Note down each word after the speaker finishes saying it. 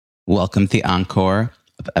Welcome to the Encore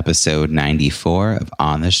of episode 94 of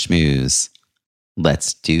On the Schmooze.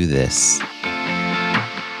 Let's do this.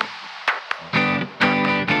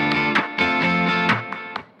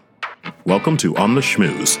 Welcome to On the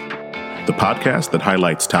Schmooze, the podcast that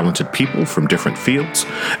highlights talented people from different fields,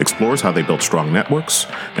 explores how they built strong networks,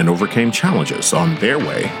 and overcame challenges on their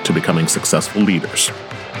way to becoming successful leaders.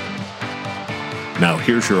 Now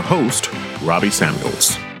here's your host, Robbie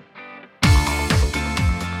Samuels.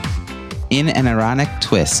 In an ironic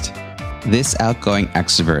twist, this outgoing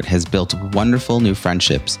extrovert has built wonderful new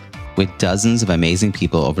friendships with dozens of amazing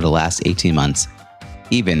people over the last 18 months,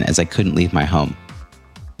 even as I couldn't leave my home.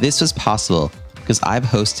 This was possible because I've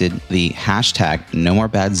hosted the hashtag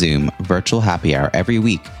 #NoMoreBadZoom virtual happy hour every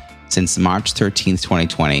week since March 13th,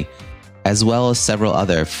 2020, as well as several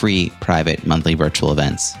other free private monthly virtual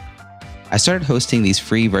events. I started hosting these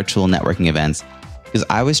free virtual networking events because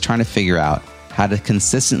I was trying to figure out how to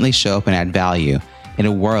consistently show up and add value in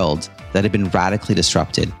a world that had been radically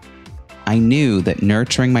disrupted. I knew that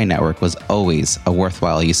nurturing my network was always a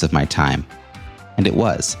worthwhile use of my time. And it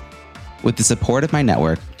was. With the support of my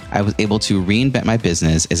network, I was able to reinvent my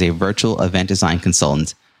business as a virtual event design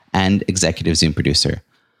consultant and executive Zoom producer.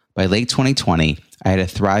 By late 2020, I had a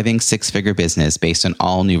thriving six-figure business based on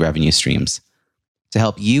all new revenue streams. To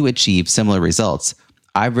help you achieve similar results,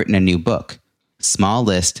 I've written a new book, Small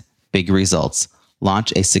List, Big Results.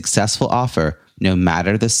 Launch a successful offer no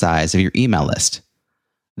matter the size of your email list.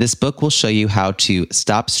 This book will show you how to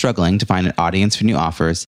stop struggling to find an audience for new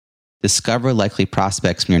offers, discover likely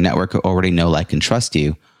prospects from your network who already know, like, and trust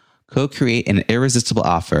you, co-create an irresistible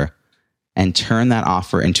offer, and turn that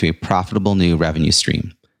offer into a profitable new revenue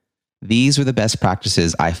stream. These were the best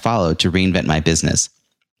practices I followed to reinvent my business.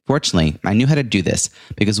 Fortunately, I knew how to do this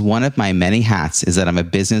because one of my many hats is that I'm a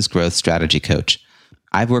business growth strategy coach.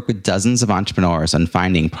 I've worked with dozens of entrepreneurs on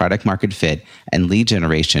finding product market fit and lead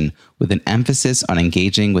generation with an emphasis on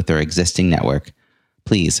engaging with their existing network.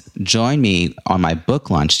 Please join me on my book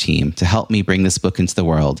launch team to help me bring this book into the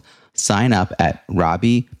world. Sign up at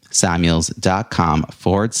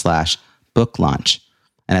robbiesamuels.com/book launch.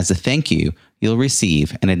 And as a thank you, you'll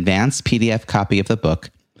receive an advanced PDF copy of the book,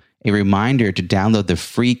 a reminder to download the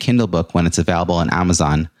free Kindle book when it's available on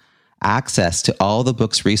Amazon, access to all the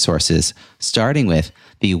book's resources, starting with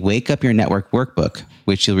the Wake Up Your Network workbook,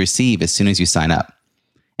 which you'll receive as soon as you sign up,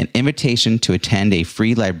 an invitation to attend a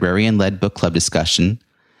free librarian-led book club discussion,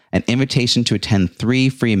 an invitation to attend 3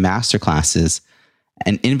 free masterclasses,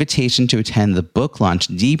 an invitation to attend the book launch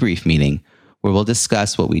debrief meeting, where we'll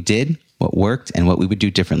discuss what we did, what worked, and what we would do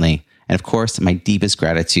differently, and of course, my deepest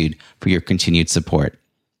gratitude for your continued support.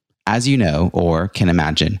 As you know, or can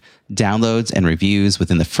imagine, downloads and reviews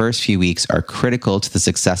within the first few weeks are critical to the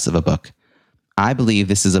success of a book. I believe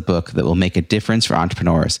this is a book that will make a difference for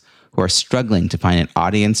entrepreneurs who are struggling to find an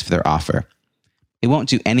audience for their offer. It won't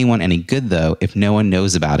do anyone any good, though, if no one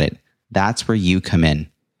knows about it. That's where you come in.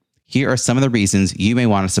 Here are some of the reasons you may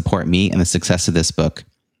want to support me and the success of this book.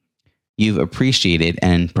 You've appreciated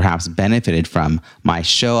and perhaps benefited from my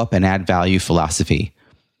show up and add value philosophy.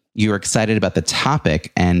 You're excited about the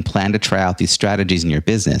topic and plan to try out these strategies in your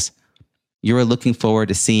business. You are looking forward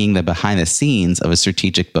to seeing the behind the scenes of a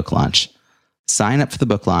strategic book launch. Sign up for the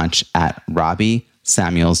book launch at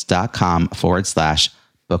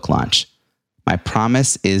robbiesamuels.com/book launch. My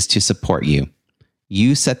promise is to support you.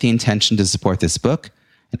 You set the intention to support this book,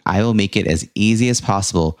 and I will make it as easy as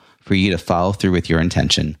possible for you to follow through with your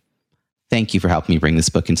intention. Thank you for helping me bring this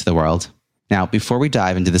book into the world. Now, before we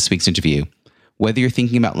dive into this week's interview, whether you're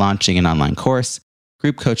thinking about launching an online course,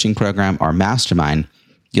 group coaching program, or mastermind,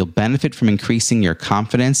 you'll benefit from increasing your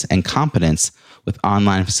confidence and competence with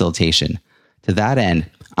online facilitation. To that end,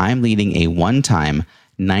 I'm leading a one-time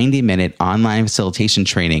 90-minute online facilitation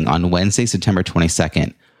training on Wednesday, September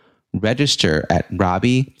 22nd. Register at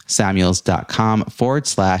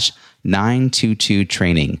robbiesamuels.com/922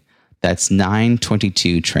 training. That's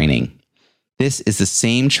 922 training. This is the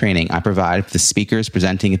same training I provide for the speakers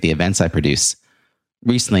presenting at the events I produce.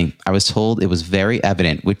 Recently, I was told it was very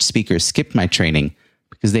evident which speakers skipped my training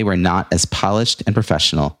because they were not as polished and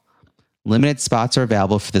professional. Limited spots are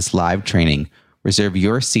available for this live training. Reserve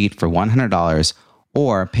your seat for $100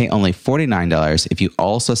 or pay only $49 if you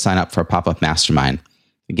also sign up for a pop-up mastermind.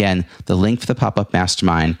 Again, the link for the pop-up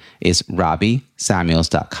mastermind is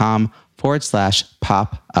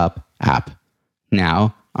robbiesamuels.com/pop-up app.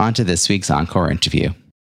 Now, on to this week's Encore interview.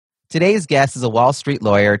 Today's guest is a Wall Street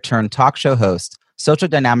lawyer turned talk show host, social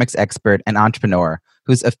dynamics expert, and entrepreneur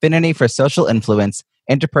whose affinity for social influence,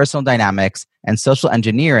 interpersonal dynamics, and social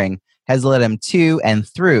engineering has led him to and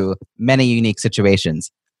through many unique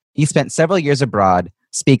situations. He spent several years abroad,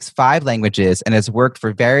 speaks 5 languages, and has worked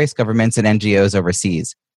for various governments and NGOs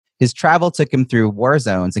overseas. His travel took him through war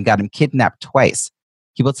zones and got him kidnapped twice.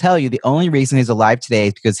 He will tell you the only reason he's alive today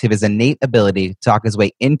is because of his innate ability to talk his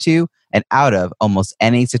way into and out of almost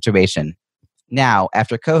any situation. Now,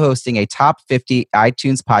 after co-hosting a top 50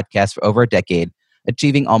 iTunes podcast for over a decade,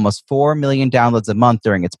 achieving almost 4 million downloads a month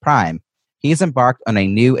during its prime, he's embarked on a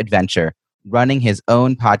new adventure, running his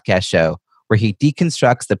own podcast show, where he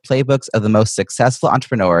deconstructs the playbooks of the most successful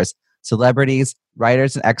entrepreneurs, celebrities,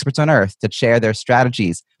 writers, and experts on earth to share their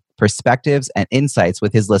strategies, perspectives, and insights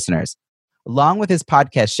with his listeners. Along with his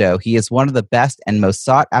podcast show, he is one of the best and most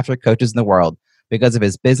sought-after coaches in the world because of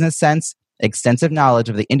his business sense, extensive knowledge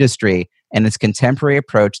of the industry, and his contemporary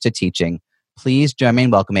approach to teaching. Please join me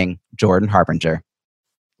in welcoming Jordan Harbinger.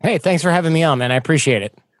 Hey, thanks for having me on, man. I appreciate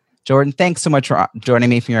it. Jordan, thanks so much for joining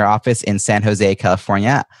me from your office in San Jose,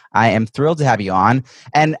 California. I am thrilled to have you on.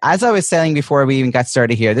 And as I was saying before we even got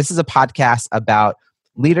started here, this is a podcast about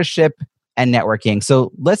leadership and networking.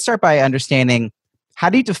 So let's start by understanding, how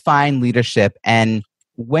do you define leadership, and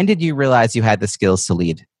when did you realize you had the skills to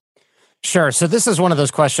lead? Sure. So this is one of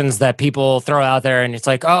those questions that people throw out there and it's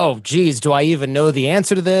like, oh, geez, do I even know the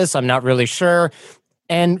answer to this? I'm not really sure.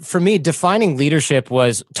 And for me, defining leadership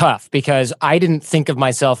was tough because I didn't think of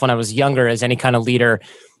myself when I was younger as any kind of leader.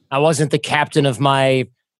 I wasn't the captain of my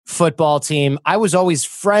football team. I was always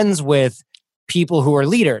friends with people who are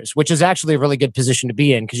leaders, which is actually a really good position to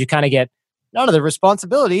be in because you kind of get none of the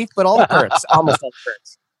responsibility, but all the perks, almost all the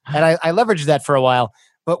perks. And I leveraged that for a while.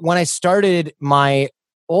 But when I started my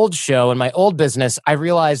old show and my old business, I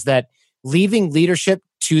realized that leaving leadership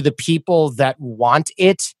to the people that want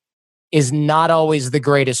it is not always the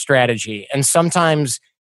greatest strategy. And sometimes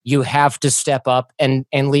you have to step up and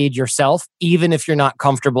lead yourself, even if you're not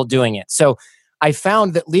comfortable doing it. So I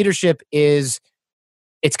found that leadership it's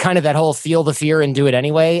kind of that whole feel the fear and do it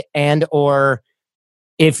anyway. And, or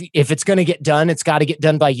if it's going to get done, it's got to get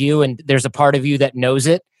done by you. And there's a part of you that knows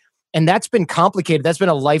it. And that's been complicated. That's been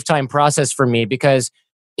a lifetime process for me because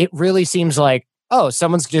it really seems like, oh,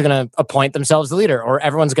 someone's going to appoint themselves the leader or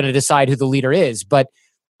everyone's going to decide who the leader is. But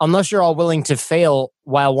unless you're all willing to fail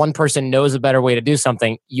while one person knows a better way to do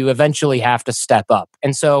something, you eventually have to step up.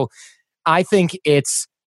 And so I think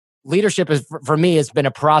leadership for me has been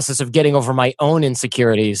a process of getting over my own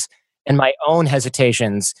insecurities and my own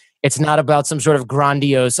hesitations. It's not about some sort of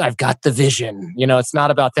grandiose, I've got the vision. It's not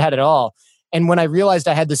about that at all. And when I realized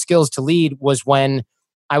I had the skills to lead was when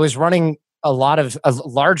I was running a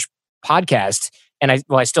large podcast, and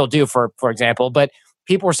I still do for example, but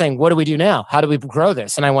people were saying, what do we do now? How do we grow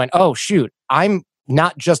this? And I went, oh, shoot, I'm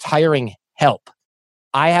not just hiring help.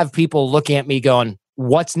 I have people looking at me going,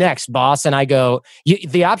 what's next, boss? And I go,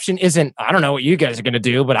 the option isn't, I don't know what you guys are going to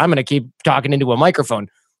do, but I'm going to keep talking into a microphone.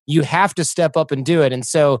 You have to step up and do it. And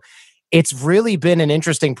so it's really been an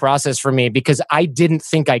interesting process for me because I didn't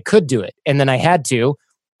think I could do it. And then I had to.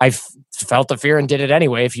 I felt the fear and did it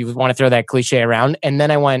anyway, if you want to throw that cliche around. And then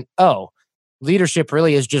I went, oh, leadership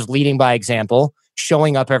really is just leading by example,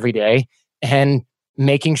 showing up every day and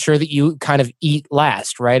making sure that you kind of eat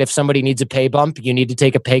last, right? If somebody needs a pay bump, you need to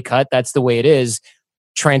take a pay cut. That's the way it is.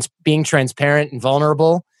 Being transparent and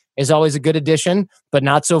vulnerable is always a good addition, but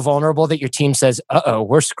not so vulnerable that your team says, uh-oh,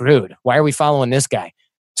 we're screwed. Why are we following this guy?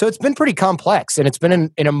 So it's been pretty complex, and it's been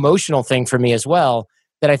an emotional thing for me as well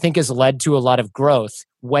that I think has led to a lot of growth,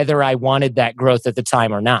 whether I wanted that growth at the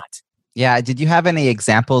time or not. Yeah. Did you have any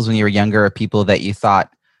examples when you were younger of people that you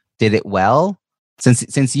thought did it well?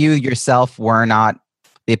 Since you yourself were not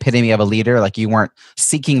the epitome of a leader, like you weren't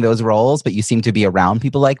seeking those roles, but you seem to be around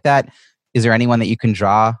people like that. Is there anyone that you can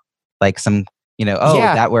draw like some,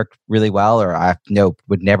 that worked really well, or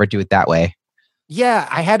would never do it that way? Yeah,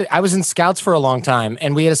 I was in scouts for a long time,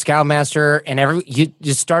 and we had a scoutmaster, and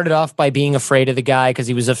you started off by being afraid of the guy because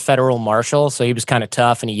he was a federal marshal, so he was kind of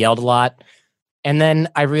tough and he yelled a lot. And then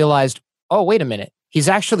I realized, oh, wait a minute, he's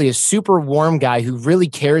actually a super warm guy who really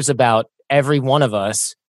cares about every one of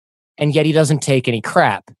us, and yet he doesn't take any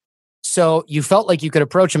crap. So you felt like you could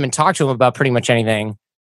approach him and talk to him about pretty much anything.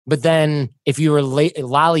 But then if you were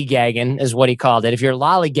lollygagging, is what he called it, if you're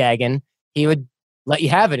lollygagging, he would let you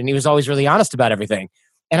have it. And he was always really honest about everything.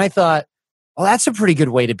 And I thought, well, that's a pretty good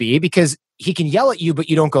way to be because he can yell at you, but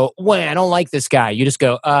you don't go, well, I don't like this guy. You just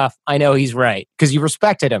go, I know he's right, because you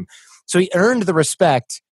respected him. So he earned the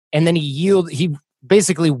respect, and then he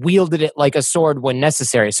basically wielded it like a sword when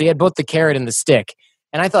necessary. So he had both the carrot and the stick.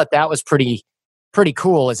 And I thought that was pretty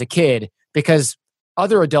cool as a kid because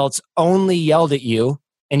other adults only yelled at you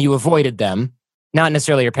and you avoided them. Not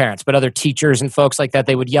necessarily your parents, but other teachers and folks like that,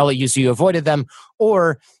 they would yell at you, so you avoided them,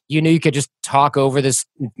 or You knew you could just talk over this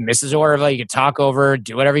Mrs. Orva. You could talk over,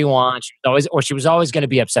 do whatever you want. She was always going to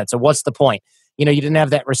be upset. So what's the point? You didn't have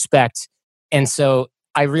that respect. And so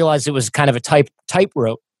I realized it was kind of a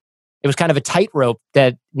tightrope. It was kind of a tightrope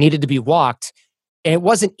that needed to be walked. And it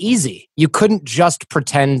wasn't easy. You couldn't just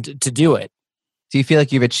pretend to do it. Do you feel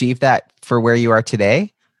like you've achieved that for where you are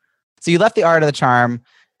today? So you left the art of the charm,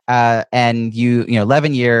 and you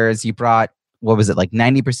 11 years, you brought, what was it, like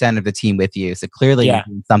 90% of the team with you. So clearly you're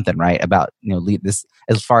doing something right about, this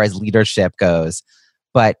as far as leadership goes.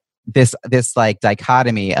 But this like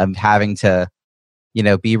dichotomy of having to,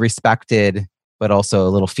 be respected, but also a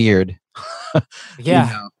little feared.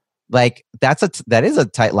 Yeah. Like that is a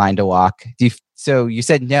tight line to walk. So you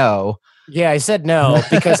said no. Yeah, I said no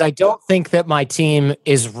because I don't think that my team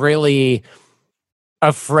is really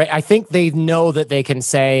afraid. I think they know that they can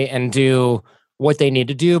say and do what they need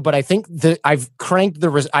to do, but I think that I'd crank the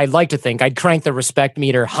respect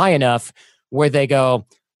meter high enough where they go,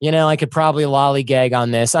 I could probably lollygag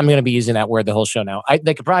on this. I'm going to be using that word the whole show now.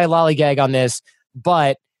 They could probably lollygag on this,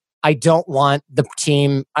 but I don't want to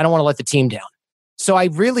let the team down. So I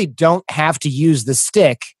really don't have to use the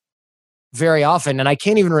stick very often. And I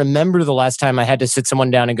can't even remember the last time I had to sit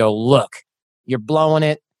someone down and go, look, you're blowing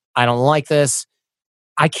it. I don't like this.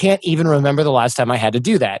 I can't even remember the last time I had to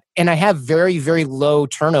do that. And I have very, very low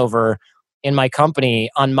turnover in my company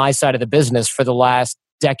on my side of the business for the last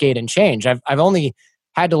decade and change. I've only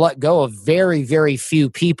had to let go of very, very few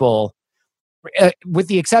people, with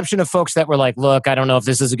the exception of folks that were like, look, I don't know if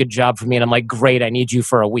this is a good job for me. And I'm like, great, I need you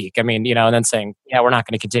for a week. And then saying, yeah, we're not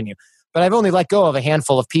going to continue. But I've only let go of a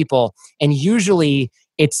handful of people. And usually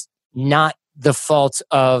it's not the fault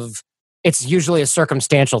of, it's usually a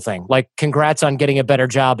circumstantial thing. Like, congrats on getting a better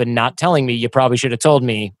job and not telling me. You probably should have told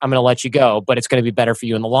me. I'm going to let you go, but it's going to be better for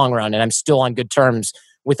you in the long run. And I'm still on good terms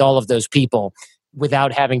with all of those people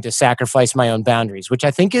without having to sacrifice my own boundaries, which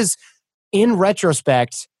I think is, in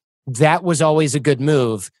retrospect, that was always a good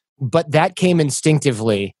move. But that came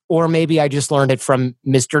instinctively. Or maybe I just learned it from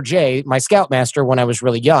Mr. J, my scoutmaster, when I was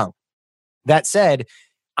really young. That said,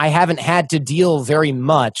 I haven't had to deal very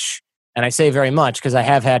much, and I say very much because I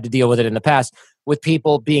have had to deal with it in the past, with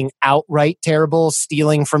people being outright terrible,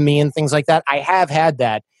 stealing from me and things like that. I have had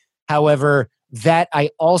that. However, that I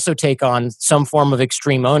also take on some form of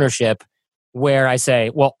extreme ownership where I say,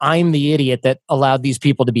 well, I'm the idiot that allowed these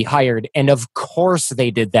people to be hired. And of course they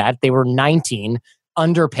did that. They were 19,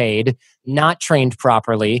 underpaid, not trained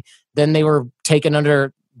properly. Then they were taken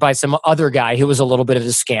under by some other guy who was a little bit of a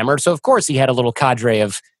scammer. So of course he had a little cadre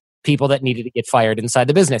of people that needed to get fired inside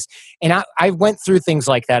the business. And I went through things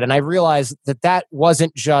like that. And I realized that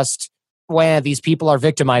wasn't just, well, these people are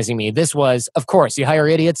victimizing me. This was, of course, you hire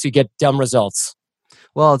idiots, you get dumb results.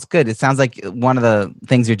 Well, it's good. It sounds like one of the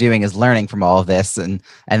things you're doing is learning from all of this. And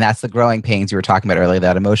that's the growing pains you were talking about earlier,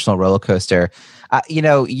 that emotional roller coaster.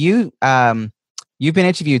 You've been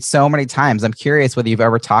interviewed so many times. I'm curious whether you've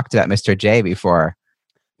ever talked about Mr. J before.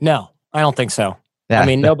 No, I don't think so. Yeah. I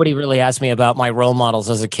mean, nobody really asked me about my role models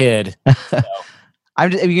as a kid. So.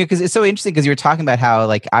 Because it's so interesting because you were talking about how,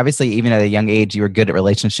 like, obviously, even at a young age, you were good at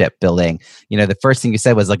relationship building. The first thing you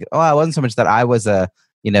said was like, oh, it wasn't so much that I was the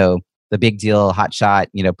big deal, hotshot,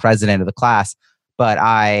 president of the class, but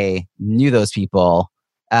I knew those people.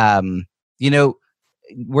 Were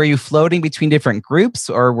you floating between different groups,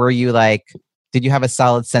 or were you like, did you have a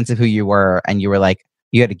solid sense of who you were and you were like,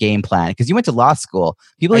 you had a game plan? Because you went to law school.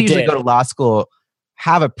 People who usually go to law school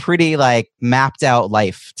have a pretty like mapped out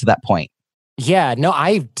life to that point. Yeah, no,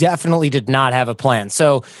 I definitely did not have a plan.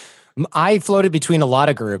 So I floated between a lot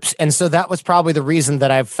of groups. And so that was probably the reason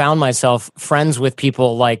that I've found myself friends with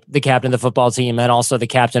people like the captain of the football team and also the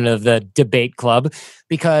captain of the debate club,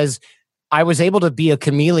 because I was able to be a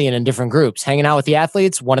chameleon in different groups. Hanging out with the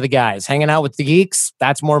athletes, one of the guys. Hanging out with the geeks,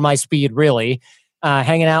 that's more my speed, really.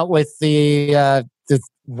 Hanging out with the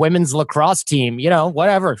women's lacrosse team,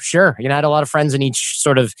 whatever, sure. I had a lot of friends in each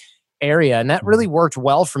sort of area, and that really worked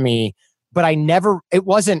well for me. But it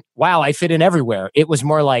wasn't, wow, I fit in everywhere. It was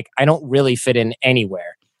more like, I don't really fit in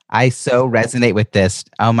anywhere. I so resonate with this.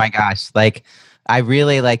 Oh my gosh. Like, I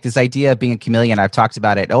really like this idea of being a chameleon. I've talked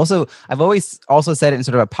about it. Also, I've always also said it in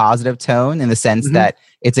sort of a positive tone, in the sense that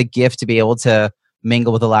it's a gift to be able to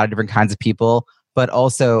mingle with a lot of different kinds of people, but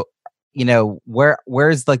also,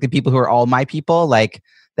 where's like the people who are all my people? Like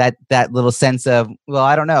that little sense of, well,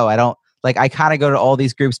 I don't know. I kind of go to all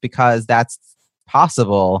these groups because that's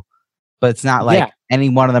possible, but it's not like any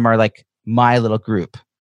one of them are like my little group.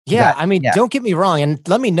 Yeah. Don't get me wrong. And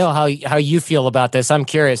let me know how you feel about this. I'm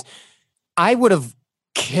curious. I would have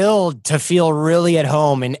killed to feel really at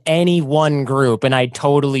home in any one group, and I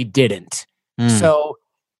totally didn't. So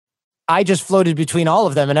I just floated between all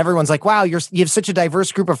of them, and everyone's like, wow, you have such a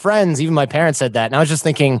diverse group of friends. Even my parents said that. And I was just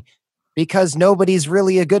thinking, because nobody's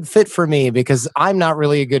really a good fit for me, because I'm not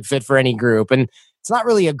really a good fit for any group. And it's not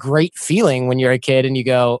really a great feeling when you're a kid and you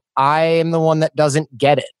go, I am the one that doesn't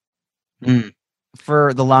get it. Mm.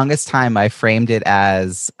 For the longest time, I framed it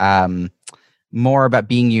as more about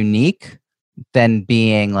being unique than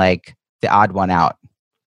being like the odd one out.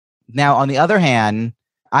 Now, on the other hand,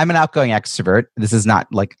 I'm an outgoing extrovert. This is not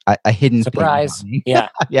like a hidden surprise. Thing. Yeah.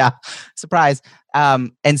 Yeah. Surprise.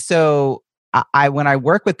 And so I when I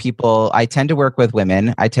work with people, I tend to work with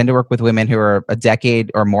women. I tend to work with women who are a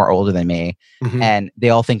decade or more older than me. Mm-hmm. And they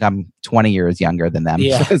all think I'm 20 years younger than them.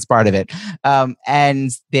 Yeah. So it's part of it.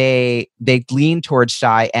 And they lean towards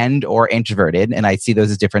shy and or introverted. And I see those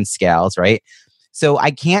as different scales, right? So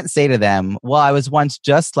I can't say to them, well, I was once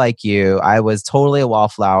just like you. I was totally a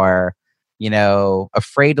wallflower,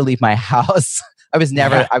 afraid to leave my house. I was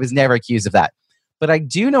never accused of that. But I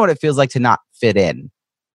do know what it feels like to not fit in,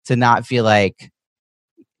 to not feel like,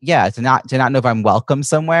 to not know if I'm welcome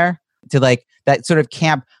somewhere, to like that sort of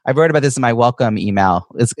camp. I wrote about this in my welcome email.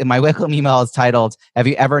 My welcome email is titled, "Have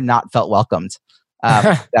you ever not felt welcomed?"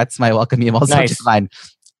 That's my welcome email subject line.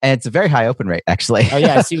 And it's a very high open rate, actually. Oh,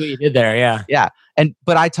 yeah. I see what you did there. Yeah. Yeah.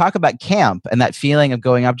 But I talk about camp and that feeling of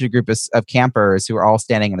going up to a group of campers who are all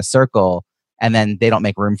standing in a circle and then they don't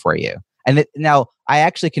make room for you. And now I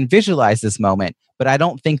actually can visualize this moment, but I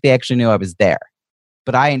don't think they actually knew I was there.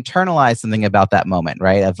 But I internalized something about that moment,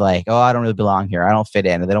 right? Of like, oh, I don't really belong here. I don't fit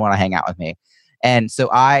in. They don't want to hang out with me. And so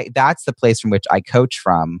that's the place from which I coach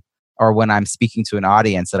from, or when I'm speaking to an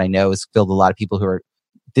audience that I know is filled with a lot of people who are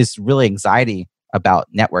this really anxiety about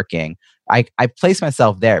networking. I place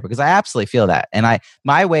myself there because I absolutely feel that. And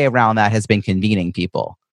my way around that has been convening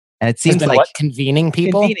people. And it seems like convening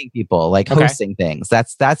people, like hosting things.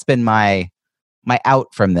 That's been my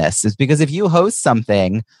out from this, is because if you host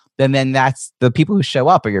something, then that's the people who show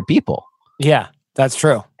up are your people. Yeah, that's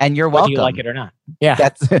true. And you're welcome. Whether you like it or not. Yeah.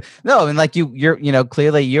 That's no, and like you're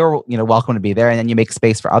clearly you're welcome to be there, and then you make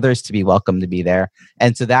space for others to be welcome to be there.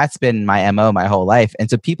 And so that's been my MO my whole life. And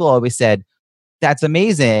so people always said, that's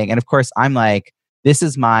amazing. And of course, I'm like, this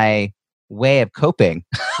is my way of coping.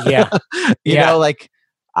 Yeah. you know, like,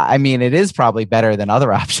 I mean, it is probably better than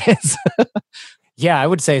other options. Yeah, I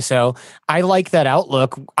would say so. I like that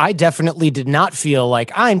outlook. I definitely did not feel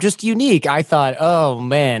like I'm just unique. I thought, oh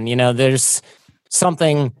man, there's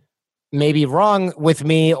something maybe wrong with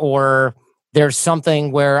me, or there's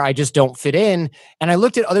something where I just don't fit in. And I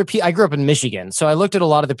looked at other people. I grew up in Michigan. So I looked at a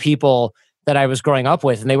lot of the people that I was growing up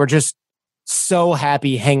with, and they were just so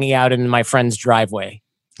happy hanging out in my friend's driveway.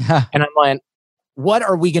 And I'm like, what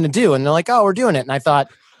are we going to do? And they're like, oh, we're doing it. And I thought,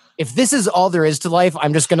 if this is all there is to life,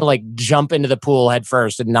 I'm just going to like jump into the pool head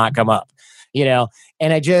first and not come up, and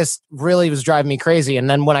it just really was driving me crazy. And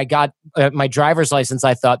then when I got my driver's license,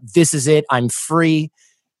 I thought, this is it. I'm free.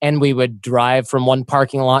 And we would drive from one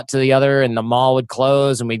parking lot to the other, and the mall would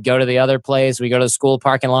close, and we'd go to the other place. We go to the school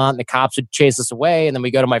parking lot, and the cops would chase us away. And then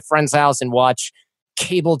we go to my friend's house and watch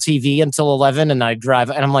cable TV until 11, and I drive.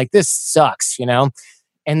 And I'm like, this sucks,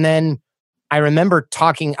 And then I remember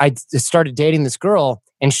I started dating this girl,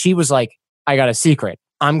 and she was like, I got a secret.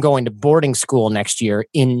 I'm going to boarding school next year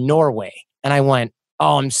in Norway. And I went,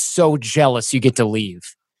 oh, I'm so jealous you get to leave.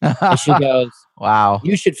 And she goes, wow,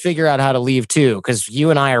 you should figure out how to leave too, because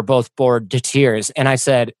you and I are both bored to tears. And I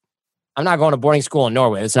said, I'm not going to boarding school in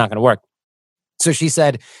Norway. It's not going to work. So she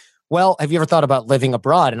said, well, have you ever thought about living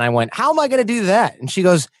abroad? And I went, how am I going to do that? And she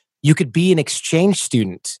goes, you could be an exchange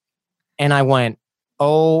student. And I went,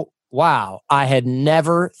 oh, wow. I had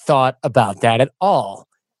never thought about that at all.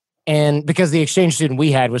 And because the exchange student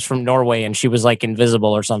we had was from Norway, and she was like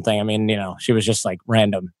invisible or something. I mean, she was just like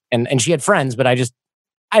random. And she had friends, but I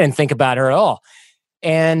didn't think about her at all.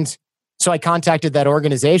 And so I contacted that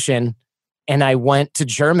organization, and I went to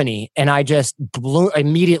Germany, and I just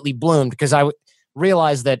immediately bloomed, because I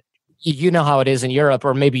realized that you know how it is in Europe,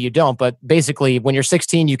 or maybe you don't, but basically when you're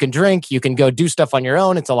 16, you can drink, you can go do stuff on your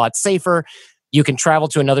own. It's a lot safer. You can travel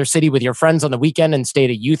to another city with your friends on the weekend and stay at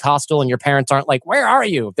a youth hostel, and your parents aren't like, where are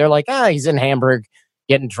you? They're like, he's in Hamburg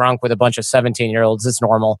getting drunk with a bunch of 17-year-olds. It's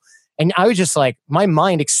normal. And I was just like, my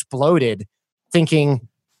mind exploded thinking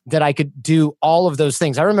that I could do all of those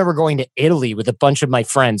things. I remember going to Italy with a bunch of my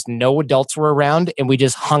friends. No adults were around, and we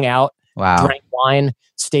just hung out, drank wine,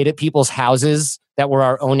 stayed at people's houses that were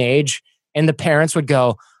our own age. And the parents would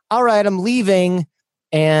go, all right, I'm leaving.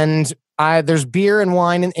 And there's beer and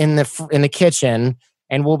wine in the kitchen,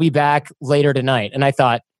 and we'll be back later tonight. And I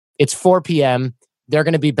thought, it's 4 p.m. They're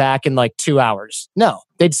going to be back in like 2 hours. No,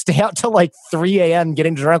 They'd stay out till like 3 a.m.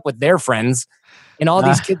 getting drunk with their friends, and all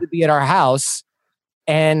these kids would be at our house.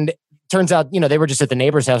 And turns out, they were just at the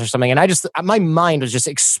neighbor's house or something. And my mind was just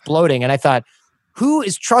exploding. And I thought, who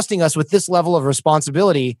is trusting us with this level of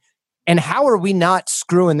responsibility? And how are we not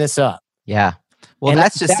screwing this up? Yeah. Well, And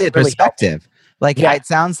that's just that it. really Perspective. It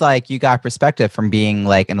sounds like you got perspective from being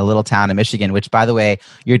like in a little town in Michigan, which, by the way,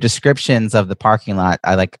 your descriptions of the parking lot,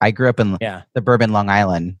 I grew up in suburban Long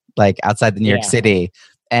Island, like outside the New York City.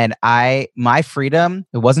 And my freedom,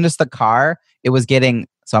 it wasn't just the car, it was getting,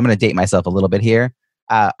 so I'm going to date myself a little bit here,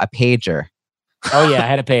 a pager. Oh yeah, I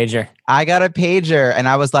had a pager. I got a pager, and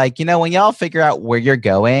I was like, when y'all figure out where you're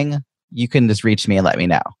going, you can just reach me and let me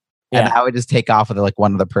know. Yeah. And I would just take off with like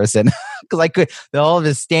one other person because they're all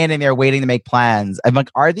just standing there waiting to make plans. I'm like,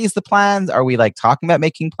 are these the plans? Are we like talking about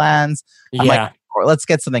making plans? I'm like, let's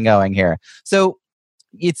get something going here. So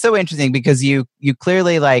it's so interesting because you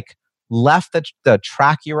clearly like left the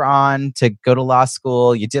track you were on to go to law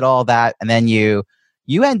school. You did all that, and then you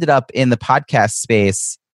ended up in the podcast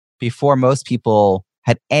space before most people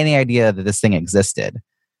had any idea that this thing existed.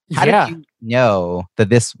 How did you know that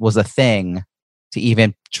this was a thing to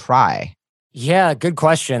even try? Yeah, good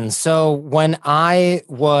question. So when I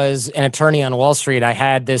was an attorney on Wall Street, I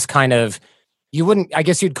had this kind of, I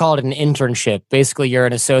guess you'd call it an internship. Basically, you're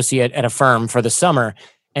an associate at a firm for the summer,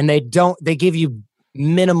 and they give you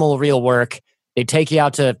minimal real work. They take you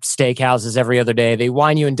out to steakhouses every other day. They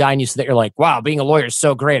wine you and dine you so that you're like, wow, being a lawyer is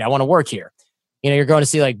so great. I want to work here. You're going to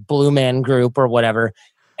see like Blue Man Group or whatever.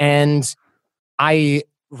 And I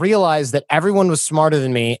realized that everyone was smarter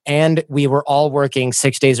than me, and we were all working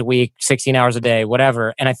 6 days a week, 16 hours a day,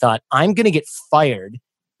 whatever. And I thought, I'm going to get fired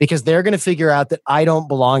because they're going to figure out that I don't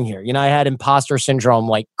belong here. I had imposter syndrome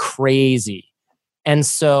like crazy. And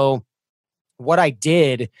so what I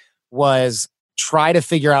did was try to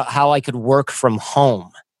figure out how I could work from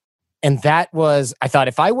home. And I thought,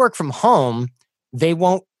 if I work from home, they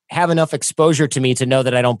won't have enough exposure to me to know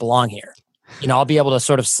that I don't belong here. I'll be able to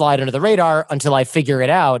sort of slide under the radar until I figure it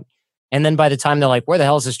out. And then by the time they're like, where the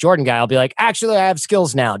hell is this Jordan guy? I'll be like, actually, I have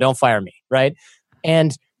skills now. Don't fire me. Right.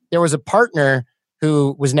 And there was a partner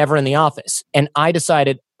who was never in the office. And I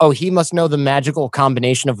decided, he must know the magical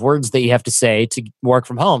combination of words that you have to say to work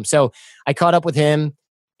from home. So I caught up with him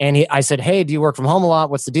and I said, hey, do you work from home a lot?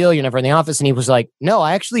 What's the deal? You're never in the office. And he was like, no,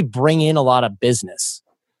 I actually bring in a lot of business.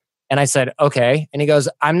 And I said, okay. And he goes,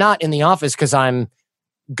 I'm not in the office because I'm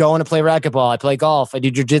going to play racquetball. I play golf. I do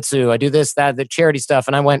jujitsu. I do this, that, the charity stuff.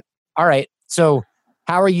 And I went, all right, so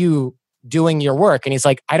how are you doing your work? And he's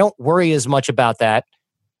like, I don't worry as much about that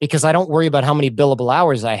because I don't worry about how many billable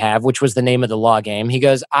hours I have, which was the name of the law game. He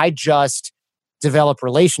goes, I just develop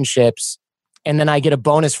relationships and then I get a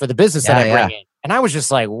bonus for the business that I bring in. And I was just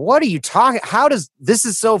like, what are you talking? This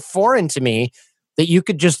is so foreign to me that you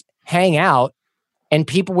could just hang out and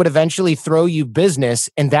people would eventually throw you business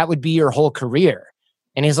and that would be your whole career.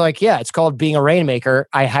 And he's like, yeah, it's called being a rainmaker.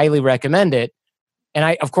 I highly recommend it.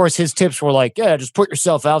 And of course, his tips were like, yeah, just put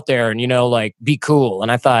yourself out there and, like be cool.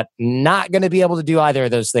 And I thought, not going to be able to do either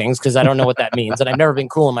of those things because I don't know what that means. And I've never been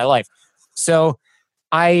cool in my life. So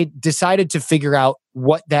I decided to figure out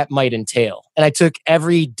what that might entail. And I took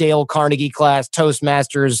every Dale Carnegie class,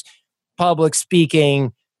 Toastmasters, public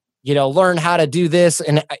speaking, learn how to do this.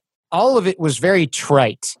 And all of it was very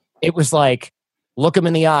trite. It was like, look them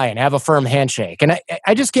in the eye and have a firm handshake. And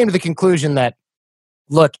I just came to the conclusion that,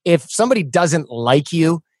 look, if somebody doesn't like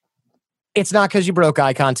you, it's not because you broke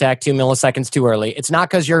eye contact 2 milliseconds too early. It's not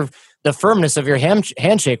because the firmness of your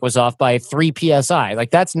handshake was off by 3 PSI.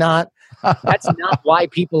 Like that's not why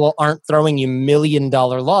people aren't throwing you $1 million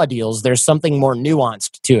law deals. There's something more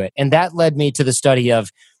nuanced to it. And that led me to the study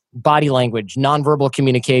of body language, nonverbal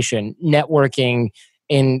communication, networking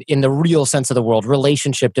in the real sense of the world,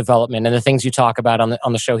 relationship development, and the things you talk about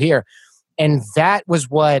on the show here. And that was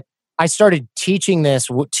what I started teaching this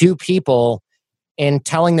to people and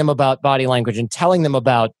telling them about body language and telling them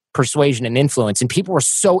about persuasion and influence. And people were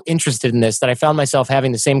so interested in this that I found myself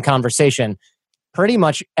having the same conversation pretty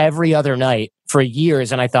much every other night for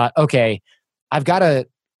years. And I thought, okay, I've got to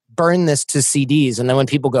burn this to CDs. And then when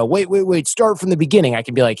people go, wait, start from the beginning, I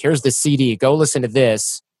can be like, here's the CD, go listen to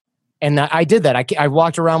this. And I did that. I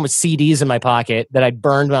walked around with CDs in my pocket that I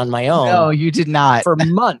burned on my own. No, you did not. For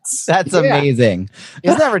months. That's amazing.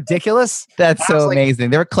 Isn't that ridiculous? That's so amazing.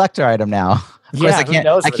 They're a collector item now. Of course,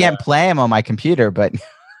 I can't play them on my computer, but...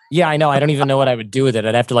 Yeah, I know. I don't even know what I would do with it.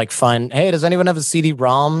 I'd have to find, hey, does anyone have a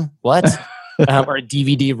CD-ROM? What? Or a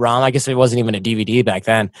DVD-ROM? I guess it wasn't even a DVD back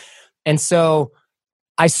then. And so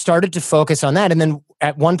I started to focus on that. And then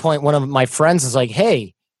at one point, one of my friends was like,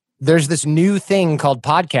 hey, there's this new thing called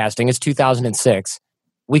podcasting. It's 2006.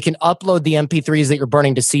 we can upload the MP3s that you're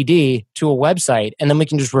burning to CD to a website, and then we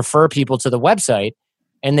can just refer people to the website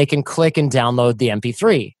and they can click and download the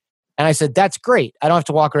MP3. And I said, that's great. I don't have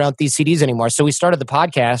to walk around with these CDs anymore. So we started the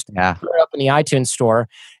podcast, put it up in the iTunes store,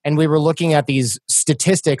 and we were looking at these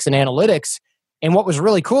statistics and analytics. And what was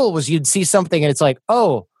really cool was you'd see something and it's like,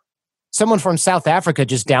 oh, someone from South Africa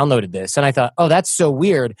just downloaded this. And I thought, oh, that's so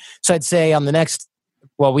weird. So I'd say on the next,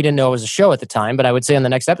 well, we didn't know it was a show at the time, but I would say on the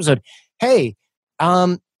next episode, hey,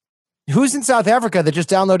 who's in South Africa that just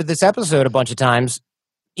downloaded this episode a bunch of times?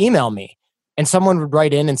 Email me. And someone would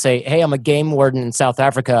write in and say, hey, I'm a game warden in South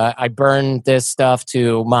Africa. I burn this stuff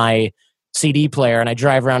to my CD player and I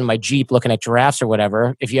drive around in my Jeep looking at giraffes or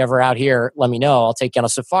whatever. If you're ever out here, let me know. I'll take you on a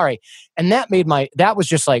safari. And that was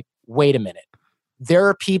just like, wait a minute. There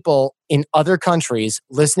are people in other countries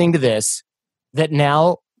listening to this that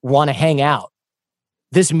now want to hang out.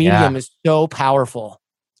 This medium is so powerful.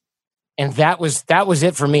 And that was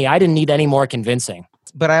it for me. I didn't need any more convincing.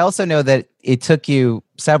 But I also know that it took you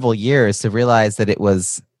several years to realize that it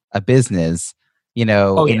was a business,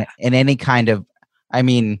 in any kind of,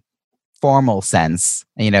 formal sense.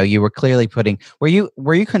 You were clearly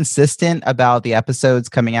were you consistent about the episodes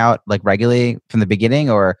coming out like regularly from the beginning,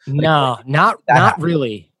 or? No, not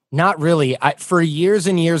really. Not really. For years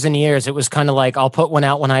and years and years, it was kind of like, I'll put one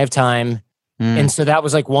out when I have time. And so that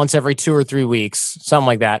was like once every 2 or 3 weeks, something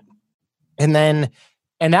like that. And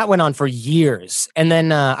that went on for years. And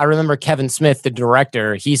then I remember Kevin Smith, the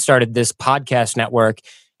director, he started this podcast network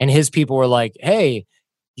and his people were like, hey,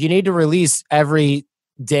 you need to release every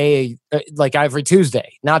day, like every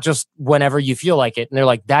Tuesday, not just whenever you feel like it. And they're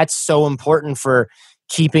like, that's so important for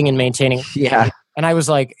keeping and maintaining. Yeah. And I was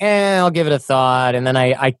like, I'll give it a thought. And then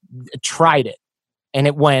I tried it and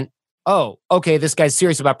it went, oh, okay, this guy's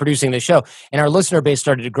serious about producing this show. And our listener base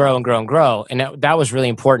started to grow and grow and grow. And that was really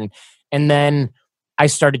important. And then I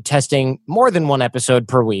started testing more than one episode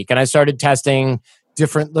per week. And I started testing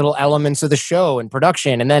different little elements of the show and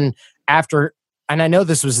production. And then and I know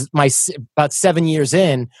this was about 7 years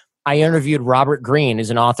in, I interviewed Robert Greene, who's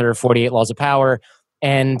an author of 48 Laws of Power.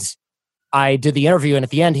 And I did the interview. And at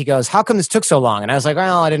the end, he goes, how come this took so long? And I was like,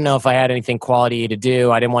 well, I didn't know if I had anything quality to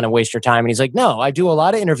do. I didn't want to waste your time. And he's like, no, I do a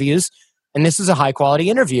lot of interviews. And this is a high quality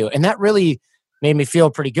interview. And that really made me feel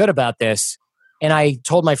pretty good about this. And I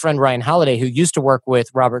told my friend Ryan Halliday, who used to work with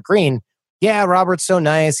Robert Greene, yeah, Robert's so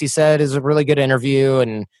nice. He said it's a really good interview.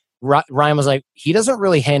 And Ryan was like, he doesn't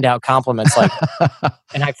really hand out compliments like that.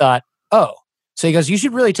 And I thought, oh. So he goes, you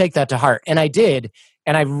should really take that to heart. And I did.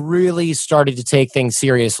 And I really started to take things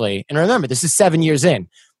seriously. And remember, this is 7 years in.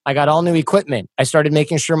 I got all new equipment. I started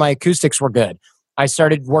making sure my acoustics were good. I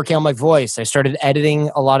started working on my voice. I started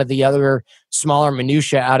editing a lot of the other smaller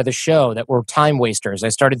minutia out of the show that were time wasters. I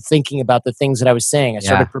started thinking about the things that I was saying. I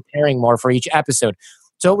started preparing more for each episode.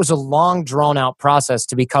 So it was a long, drawn-out process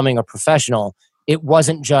to becoming a professional. It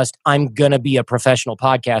wasn't just, I'm going to be a professional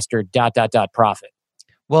podcaster, ... profit.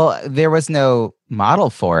 Well, there was no model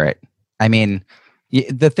for it.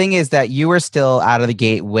 The thing is that you were still out of the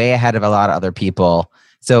gate way ahead of a lot of other people.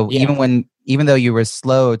 So even though you were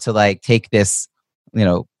slow to like take this,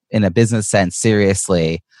 in a business sense,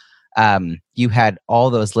 seriously, you had all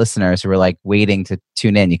those listeners who were like waiting to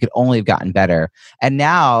tune in. You could only have gotten better. And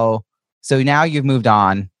now you've moved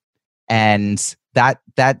on, and that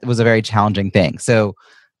was a very challenging thing. So,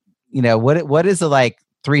 what is the like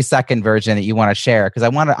 3-second version that you want to share? Because I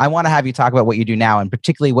want to have you talk about what you do now, and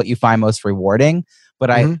particularly what you find most rewarding.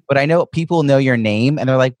 But I know people know your name and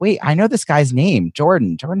they're like, wait, I know this guy's name,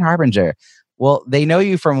 Jordan Harbinger. Well, they know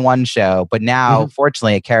you from one show, but now,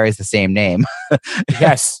 fortunately, it carries the same name.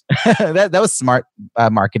 Yes. that was smart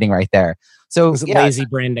marketing right there. So it was lazy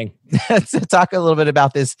branding. So talk a little bit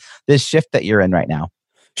about this shift that you're in right now.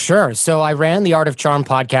 Sure. So I ran the Art of Charm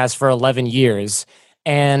podcast for 11 years,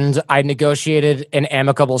 and I negotiated an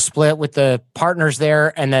amicable split with the partners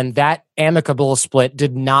there. And then that amicable split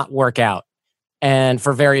did not work out. And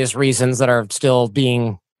for various reasons that are still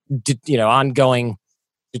being, ongoing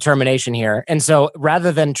determination here. And so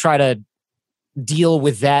rather than try to deal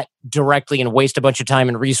with that directly and waste a bunch of time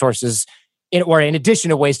and resources, in addition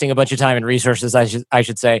to wasting a bunch of time and resources, I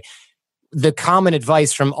should say, the common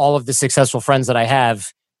advice from all of the successful friends that I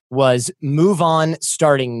have was move on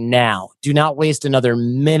starting now. Do not waste another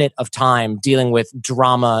minute of time dealing with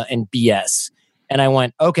drama and BS. And I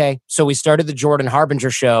went, okay. So we started the Jordan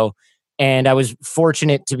Harbinger show, and I was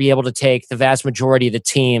fortunate to be able to take the vast majority of the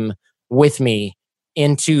team with me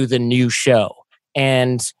into the new show.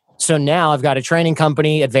 And So now I've got a training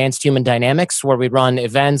company, Advanced Human Dynamics, where we run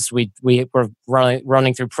events. We're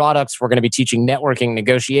running through products. We're going to be teaching networking,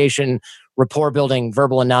 negotiation, rapport building,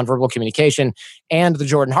 verbal and nonverbal communication, and the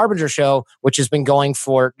Jordan Harbinger Show, which has been going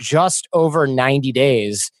for just over 90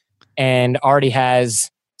 days and already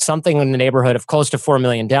has something in the neighborhood of close to 4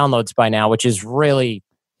 million downloads by now, which is really...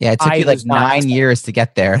 Yeah, it took you like 9 years to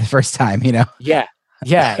get there the first time, you know? Yeah,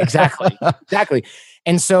 exactly. Exactly.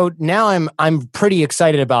 And so now I'm pretty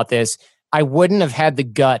excited about this. I wouldn't have had the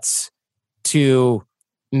guts to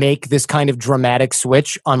make this kind of dramatic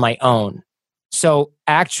switch on my own. So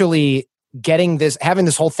actually having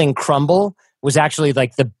this whole thing crumble was actually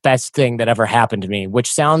like the best thing that ever happened to me,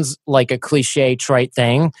 which sounds like a cliche, trite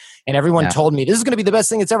thing. And everyone told me, this is going to be the best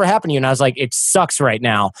thing that's ever happened to you. And I was like, it sucks right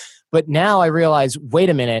now. But now I realize, wait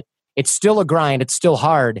a minute, it's still a grind. It's still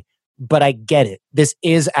hard. But I get it. This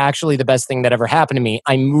is actually the best thing that ever happened to me.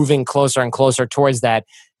 I'm moving closer and closer towards that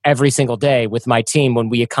every single day with my team when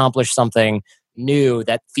we accomplish something new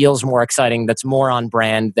that feels more exciting, that's more on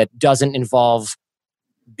brand, that doesn't involve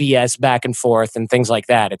BS back and forth and things like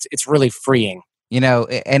that. It's really freeing. You know,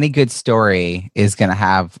 any good story is going to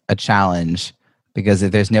have a challenge, because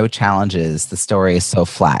if there's no challenges, the story is so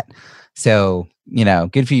flat. So, you know,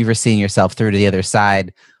 good for you for seeing yourself through to the other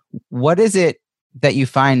side. What is it that you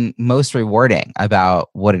find most rewarding about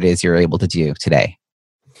what it is you're able to do today?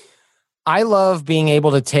 I love being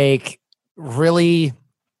able to take really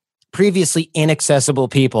previously inaccessible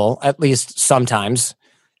people, at least sometimes,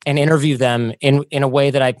 and interview them in a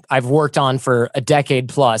way that I've worked on for a decade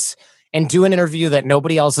plus, and do an interview that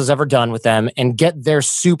nobody else has ever done with them and get their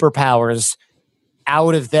superpowers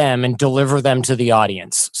out of them and deliver them to the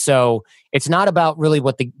audience. So it's not about really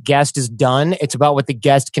what the guest has done. It's about what the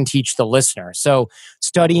guest can teach the listener. So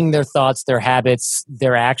studying their thoughts, their habits,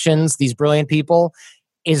 their actions, these brilliant people,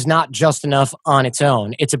 is not just enough on its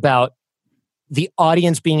own. It's about the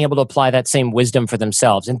audience being able to apply that same wisdom for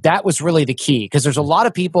themselves. And that was really the key, because there's a lot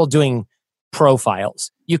of people doing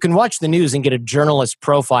profiles. You can watch the news and get a journalist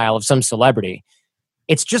profile of some celebrity.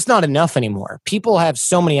 It's just not enough anymore. People have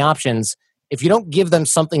so many options. If you don't give them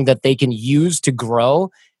something that they can use to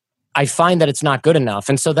grow, I find that it's not good enough.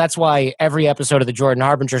 And so that's why every episode of the Jordan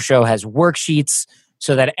Harbinger Show has worksheets,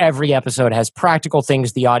 so that every episode has practical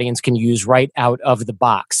things the audience can use right out of the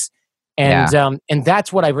box. And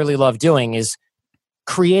that's what I really love doing, is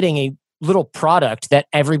creating a little product that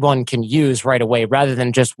everyone can use right away, rather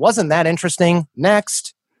than just, wasn't that interesting?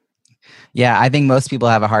 Next. Yeah, I think most people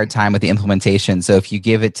have a hard time with the implementation. So if you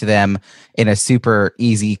give it to them in a super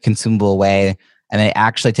easy, consumable way, and they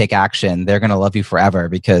actually take action, they're going to love you forever,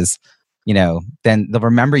 because, you know, then they'll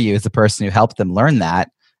remember you as the person who helped them learn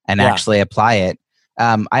that and actually apply it.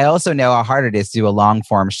 I also know how hard it is to do a long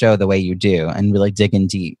form show the way you do and really dig in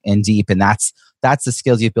deep. And that's the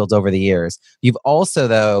skills you've built over the years. You've also,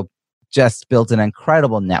 though, just built an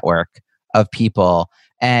incredible network of people.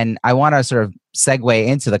 And I want to sort of segue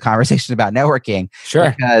into the conversation about networking. Sure.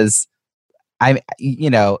 Because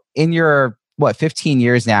in your 15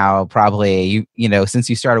 years now, probably, since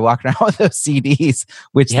you started walking around with those CDs,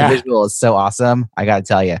 which the visual is so awesome. I got to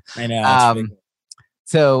tell you. I know.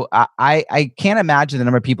 So I can't imagine the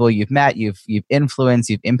number of people you've met, you've influenced,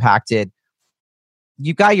 you've impacted.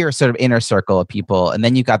 You got your sort of inner circle of people, and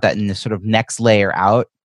then you got that in the sort of next layer out.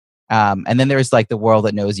 And then there's like the world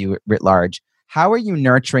that knows you writ large. How are you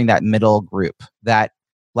nurturing that middle group, that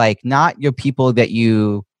like not your people that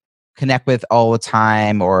you connect with all the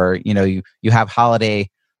time, or, you have holidays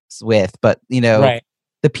with, but, right.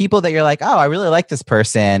 The people that you're like, oh, I really like this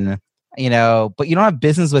person, but you don't have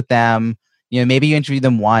business with them. Maybe you interview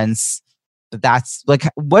them once, but that's like,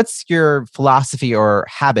 what's your philosophy or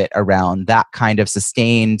habit around that kind of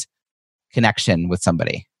sustained connection with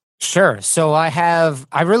somebody? Sure. So I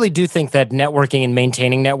really do think that networking and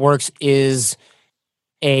maintaining networks is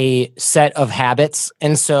a set of habits.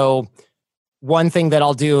 And so one thing that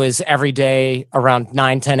I'll do is every day around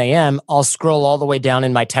 9, 10 a.m., I'll scroll all the way down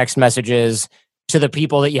in my text messages to the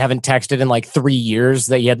people that you haven't texted in like 3 years,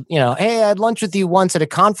 that you had, hey, I had lunch with you once at a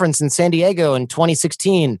conference in San Diego in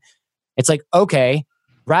 2016. It's like, okay,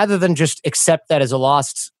 rather than just accept that as a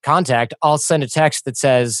lost contact, I'll send a text that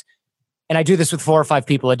says, and I do this with 4 or 5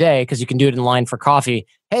 people a day because you can do it in line for coffee.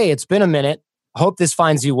 Hey, it's been a minute. Hope this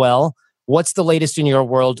finds you well. What's the latest in your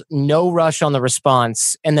world? No rush on the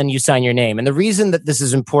response. And then you sign your name. And the reason that this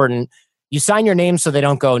is important, you sign your name so they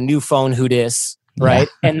don't go, new phone, who dis, right?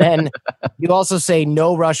 Yeah. And then you also say,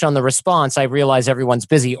 no rush on the response. I realize everyone's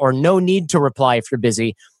busy, or no need to reply if you're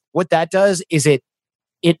busy. What that does is it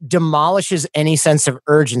demolishes any sense of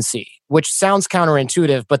urgency, which sounds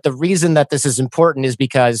counterintuitive. But the reason that this is important is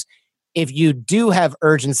because if you do have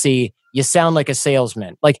urgency, you sound like a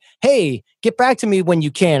salesman. Like, hey, get back to me when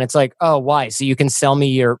you can. It's like, oh, why? So you can sell me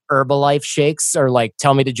your Herbalife shakes or like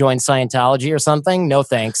tell me to join Scientology or something? No,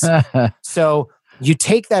 thanks. So you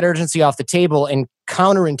take that urgency off the table, and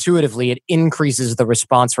counterintuitively, it increases the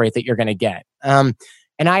response rate that you're going to get. And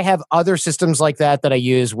I have other systems like that I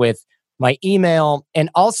use with my email. And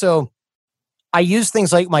also, I use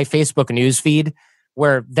things like my Facebook newsfeed,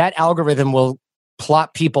 where that algorithm will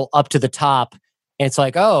plot people up to the top. And it's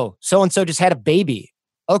like, oh, so-and-so just had a baby.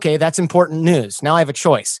 Okay, that's important news. Now I have a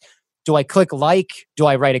choice. Do I click like? Do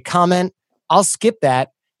I write a comment? I'll skip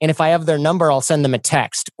that. And if I have their number, I'll send them a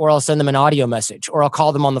text, or I'll send them an audio message, or I'll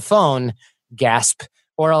call them on the phone, gasp,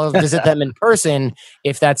 or I'll visit them in person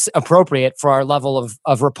if that's appropriate for our level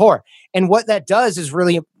of rapport. And what that does is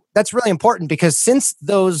that's really important, because since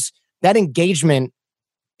that engagement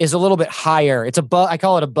is a little bit higher, it's above, I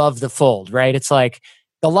call it above the fold, right? It's like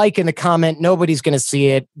the like and the comment, nobody's going to see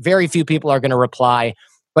it. Very few people are going to reply.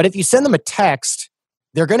 But if you send them a text,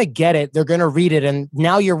 they're going to get it. They're going to read it. And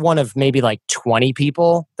now you're one of maybe like 20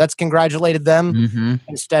 people that's congratulated them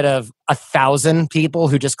instead of 1,000 people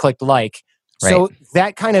who just clicked like. Right. So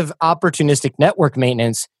that kind of opportunistic network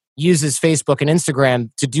maintenance uses Facebook and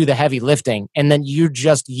Instagram to do the heavy lifting. And then you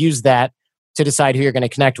just use that to decide who you're going to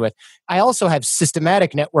connect with. I also have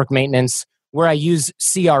systematic network maintenance where I use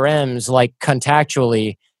CRMs like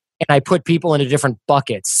Contactually, and I put people into different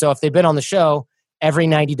buckets. So if they've been on the show, every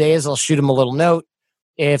 90 days, I'll shoot them a little note.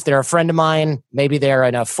 If they're a friend of mine, maybe they're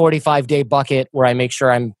in a 45-day bucket where I make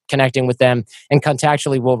sure I'm connecting with them, and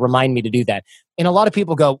Contactually will remind me to do that. And a lot of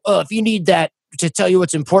people go, oh, if you need that to tell you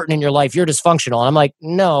what's important in your life, you're dysfunctional. And I'm like,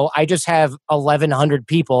 no, I just have 1,100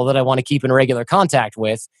 people that I want to keep in regular contact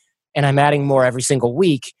with, and I'm adding more every single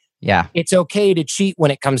week. Yeah. It's okay to cheat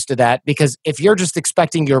when it comes to that, because if you're just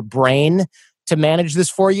expecting your brain to manage this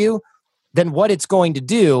for you, then what it's going to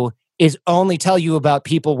do is only tell you about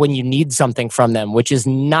people when you need something from them, which is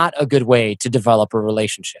not a good way to develop a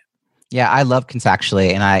relationship. Yeah, I love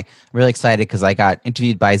Contactually, and I'm really excited because I got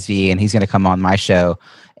interviewed by Z, and he's going to come on my show.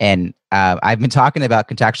 And I've been talking about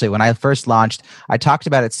Contactually. When I first launched, I talked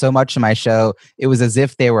about it so much in my show, it was as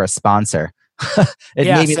if they were a sponsor. It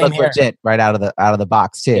made me look legit right out of the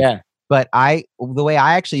box too. Yeah. But the way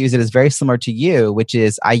I actually use it is very similar to you, which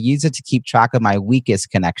is I use it to keep track of my weakest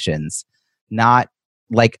connections. Not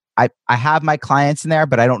like I have my clients in there,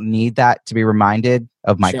 but I don't need that to be reminded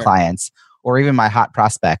of my clients or even my hot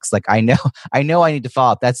prospects. Like I know I need to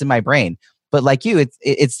follow up. That's in my brain. But like you,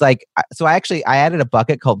 it's like, so I added a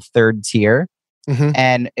bucket called third tier.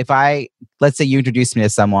 And if let's say you introduced me to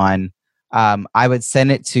someone, I would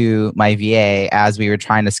send it to my VA as we were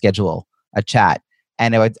trying to schedule a chat.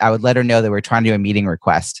 And I would let her know that we're trying to do a meeting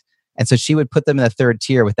request. And so she would put them in the third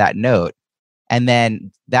tier with that note. And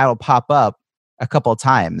then that'll pop up a couple of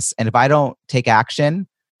times. And if I don't take action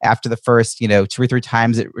after the first, 2 or 3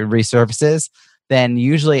 times it resurfaces, then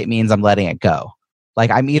usually it means I'm letting it go. Like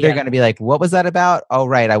I'm either going to be like, what was that about? Oh,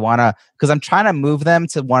 right. Because I'm trying to move them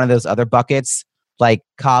to one of those other buckets, like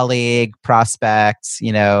colleague, prospects,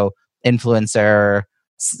 influencer,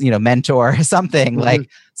 mentor, something like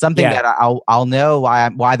something that I'll know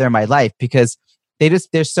why they're in my life, because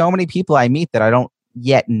there's so many people I meet that I don't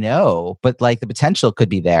yet know, but like the potential could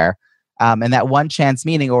be there. And that one chance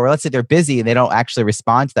meeting, or let's say they're busy and they don't actually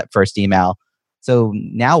respond to that first email. So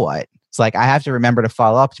now what? It's like, I have to remember to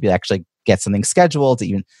follow up to actually get something scheduled to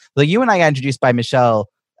even, like you and I got introduced by Michelle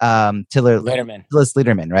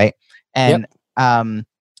Lederman, right? And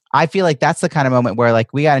I feel like that's the kind of moment where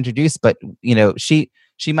like we got introduced, but she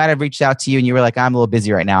might have reached out to you and you were like, I'm a little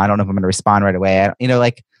busy right now. I don't know if I'm going to respond right away.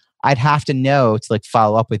 I'd have to know to like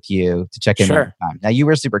follow up with you to check in. Sure. Now you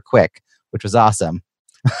were super quick, which was awesome.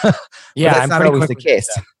 Yeah, that's not always the case.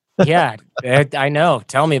 Yeah, I know.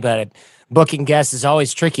 Tell me about it. Booking guests is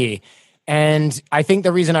always tricky. And I think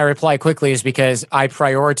the reason I reply quickly is because I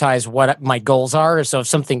prioritize what my goals are. So if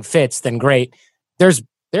something fits, then great. There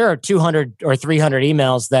are 200 or 300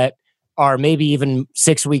 emails that are maybe even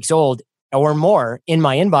 6 weeks old or more in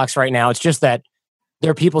my inbox right now. It's just that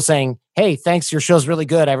there are people saying, hey, thanks, your show's really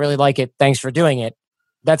good. I really like it. Thanks for doing it.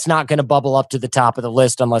 That's not going to bubble up to the top of the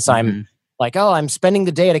list unless I'm like, oh, I'm spending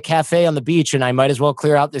the day at a cafe on the beach and I might as well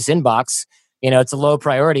clear out this inbox. It's a low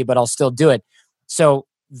priority, but I'll still do it. So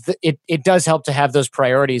it does help to have those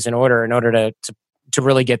priorities in order to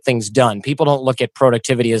really get things done. People don't look at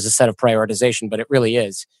productivity as a set of prioritization, but it really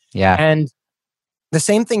is. Yeah. And the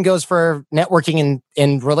same thing goes for networking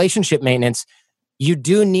and relationship maintenance. You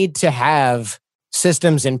do need to have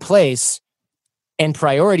systems in place and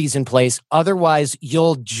priorities in place. Otherwise,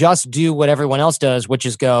 you'll just do what everyone else does, which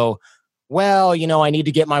is go, well, I need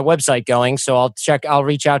to get my website going, so I'll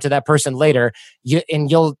reach out to that person later.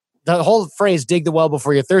 The whole phrase, dig the well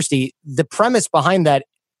before you're thirsty, the premise behind that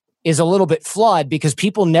is a little bit flawed because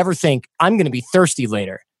people never think I'm going to be thirsty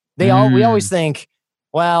later. We always think,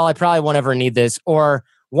 well, I probably won't ever need this. Or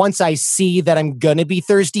once I see that I'm going to be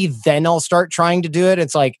thirsty, then I'll start trying to do it.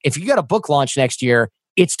 It's like, if you got a book launch next year,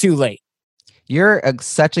 it's too late. You're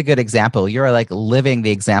such a good example. You're like living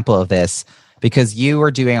the example of this because you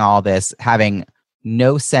were doing all this, having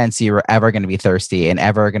no sense you were ever going to be thirsty and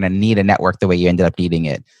ever going to need a network the way you ended up needing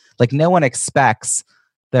it. Like no one expects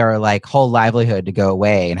their like whole livelihood to go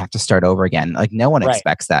away and have to start over again. Like no one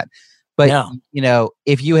expects that. But,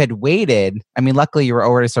 if you had waited, I mean, luckily you were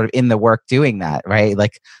already sort of in the work doing that, right?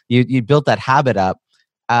 Like you built that habit up.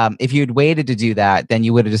 If you'd waited to do that, then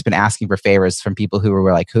you would have just been asking for favors from people who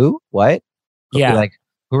were like, who, what? Yeah. Like,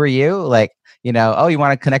 who are you? Like, oh, you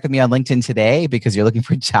want to connect with me on LinkedIn today because you're looking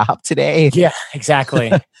for a job today? Yeah,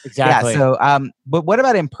 exactly. Exactly. Yeah. So, but what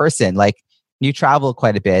about in person? Like you travel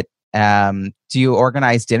quite a bit. Do you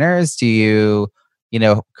organize dinners? Do you,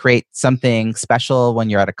 create something special when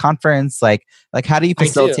you're at a conference? Like how do you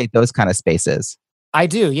facilitate those kind of spaces? I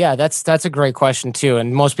do. Yeah, that's a great question too.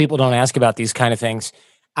 And most people don't ask about these kind of things.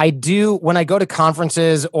 I do when I go to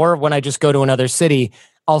conferences or when I just go to another city,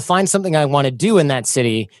 I'll find something I want to do in that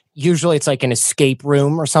city. Usually it's like an escape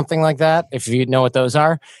room or something like that, if you know what those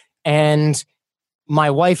are. And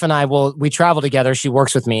my wife and we travel together. She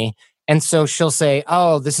works with me. And so she'll say,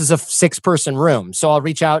 oh, this is a 6-person room. So I'll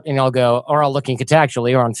reach out and I'll go, or I'll look in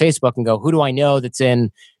Contactually or on Facebook and go, who do I know that's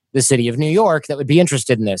in the city of New York that would be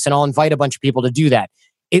interested in this? And I'll invite a bunch of people to do that.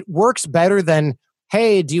 It works better than,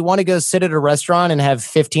 hey, do you want to go sit at a restaurant and have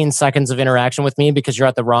 15 seconds of interaction with me because you're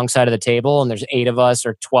at the wrong side of the table and there's 8 of us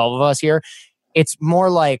or 12 of us here? It's more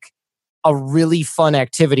like a really fun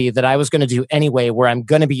activity that I was going to do anyway, where I'm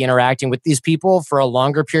going to be interacting with these people for a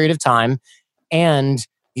longer period of time. And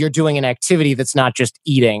you're doing an activity that's not just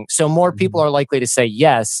eating. So more people are likely to say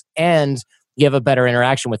yes, and you have a better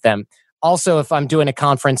interaction with them. Also, if I'm doing a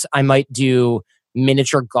conference, I might do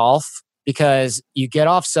miniature golf because you get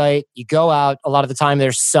off site, you go out. A lot of the time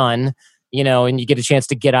there's sun, and you get a chance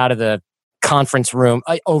to get out of the conference room,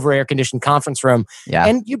 over air conditioned conference room. Yeah.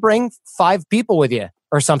 And you bring 5 people with you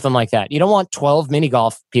or something like that. You don't want 12 mini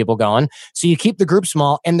golf people going. So you keep the group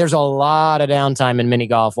small, and there's a lot of downtime in mini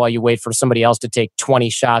golf while you wait for somebody else to take 20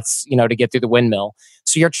 shots, to get through the windmill.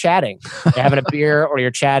 So you're chatting, you're having a beer or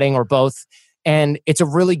you're chatting or both. And it's a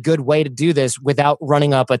really good way to do this without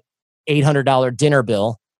running up a $800 dinner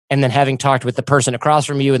bill and then having talked with the person across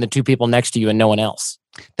from you and the 2 people next to you and no one else.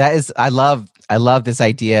 That is, I love this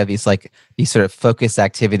idea of these sort of focused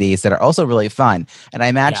activities that are also really fun. And I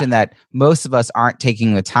imagine that most of us aren't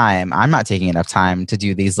taking the time. I'm not taking enough time to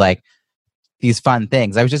do these fun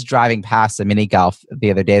things. I was just driving past a mini golf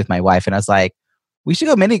the other day with my wife, and I was like, we should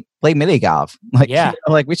go play mini golf. We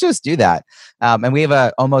should just do that. And we have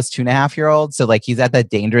a almost 2.5-year-old. So he's at that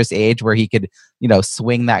dangerous age where he could,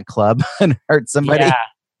 swing that club and hurt somebody. Yeah.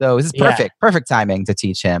 So this is perfect timing to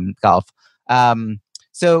teach him golf.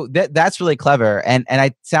 So that's really clever. And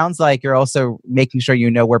it sounds like you're also making sure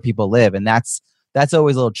you know where people live. And that's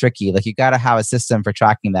always a little tricky. Like you got to have a system for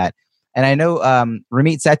tracking that. And I know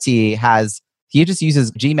Ramit Sethi he just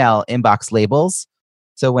uses Gmail inbox labels.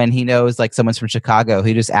 So when he knows someone's from Chicago,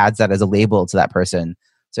 he just adds that as a label to that person.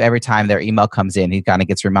 So every time their email comes in, he kind of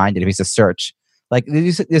gets reminded if he's a search.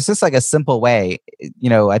 It's just a simple way.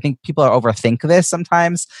 I think people overthink this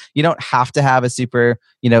sometimes. You don't have to have a super,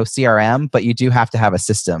 CRM, but you do have to have a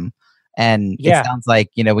system. And it sounds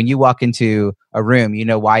like, when you walk into a room,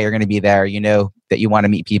 why you're going to be there, that you want to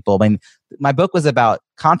meet people. I mean, my book was about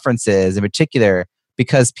conferences in particular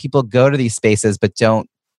because people go to these spaces but don't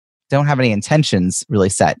have any intentions really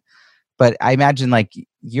set. But I imagine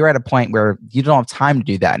you're at a point where you don't have time to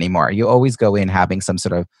do that anymore. You always go in having some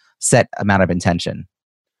sort of set amount of intention.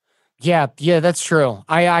 Yeah, that's true.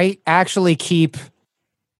 I actually keep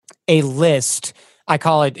a list. I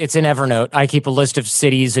call it's in Evernote. I keep a list of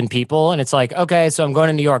cities and people, and it's like, okay, so I'm going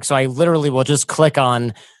to New York. So I literally will just click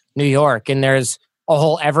on New York, and there's a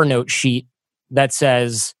whole Evernote sheet that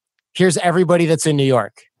says, here's everybody that's in New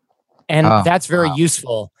York. And that's very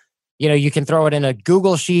useful. You can throw it in a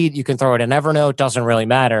Google sheet, you can throw it in Evernote, doesn't really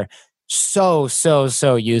matter. So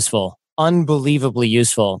useful. Unbelievably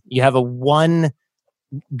useful. You have what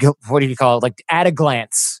do you call it? At a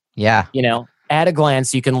glance. Yeah. At a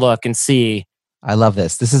glance, you can look and see. I love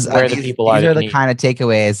this. This is where the people are. These are the kind of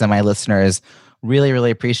takeaways that my listeners really,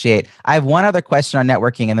 really appreciate. I have one other question on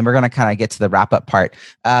networking, and then we're going to kind of get to the wrap up part.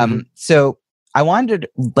 So I wondered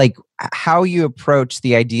how you approach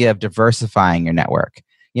the idea of diversifying your network.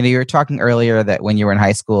 You were talking earlier that when you were in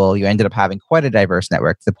high school, you ended up having quite a diverse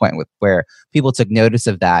network to the point where people took notice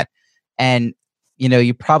of that. And,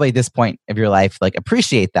 you probably at this point of your life, like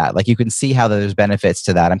appreciate that. Like you can see how there's benefits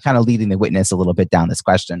to that. I'm kind of leading the witness a little bit down this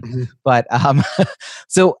question, but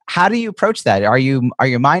so how do you approach that? Are you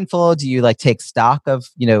mindful? Do you like take stock of,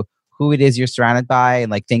 who it is you're surrounded by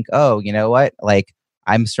and like think, oh, you know what? Like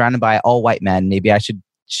I'm surrounded by all white men. Maybe I should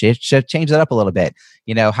change that up a little bit.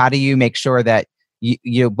 How do you make sure that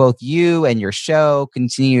both you and your show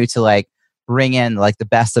continue to like bring in like the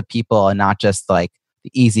best of people and not just like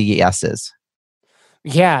the easy yeses?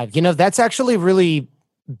 Yeah, that's actually really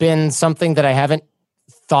been something that I haven't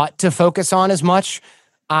thought to focus on as much.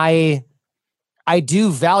 I do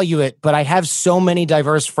value it, but I have so many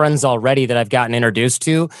diverse friends already that I've gotten introduced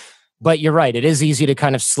to. But you're right, it is easy to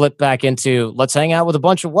kind of slip back into let's hang out with a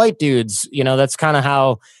bunch of white dudes. That's kind of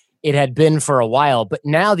how it had been for a while. But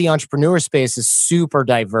now the entrepreneur space is super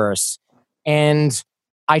diverse. And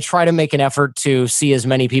I try to make an effort to see as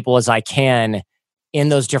many people as I can in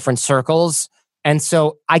those different circles. And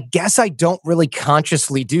so I guess I don't really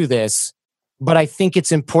consciously do this, but I think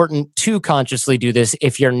it's important to consciously do this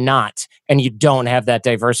if you're not and you don't have that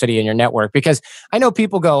diversity in your network. Because I know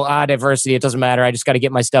people go, diversity, it doesn't matter. I just got to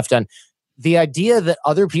get my stuff done. The idea that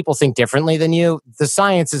other people think differently than you, the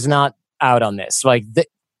science is not out on this. Like, that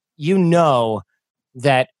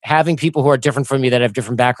having people who are different from you, that have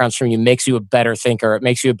different backgrounds from you, makes you a better thinker. It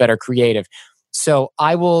makes you a better creative. So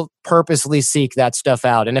I will purposely seek that stuff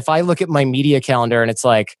out. And if I look at my media calendar and it's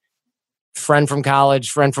like friend from college,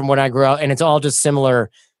 friend from when I grew up, and it's all just similar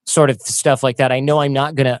sort of stuff like that, I know I'm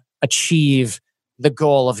not going to achieve the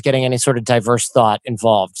goal of getting any sort of diverse thought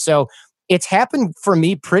involved. So it's happened for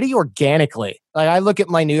me pretty organically. Like I look at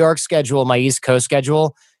my New York schedule, my East Coast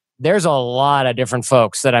schedule, there's a lot of different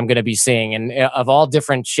folks that I'm going to be seeing and of all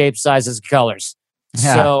different shapes, sizes, colors.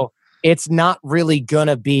 Yeah. So it's not really going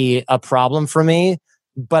to be a problem for me,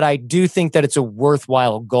 but I do think that it's a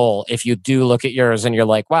worthwhile goal if you do look at yours and you're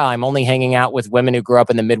like, wow, I'm only hanging out with women who grew up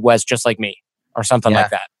in the Midwest just like me or something like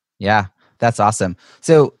that. Yeah, that's awesome.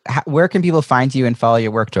 So where can people find you and follow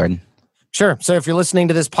your work, Jordan? Sure. So if you're listening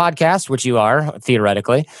to this podcast, which you are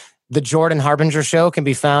theoretically, the Jordan Harbinger Show can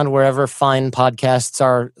be found wherever fine podcasts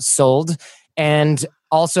are sold. And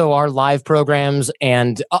also our live programs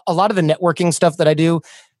and a lot of the networking stuff that I do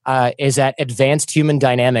is at Advanced Human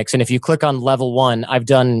Dynamics. And if you click on level 1, I've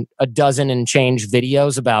done a dozen and change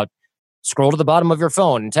videos about scroll to the bottom of your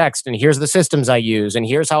phone and text, and here's the systems I use, and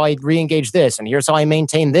here's how I re-engage this, and here's how I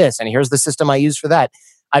maintain this, and here's the system I use for that.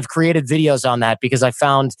 I've created videos on that because I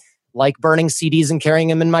found, like burning CDs and carrying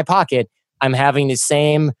them in my pocket, I'm having the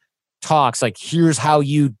same talks, like here's how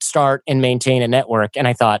you start and maintain a network. And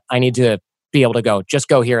I thought I need to be able to just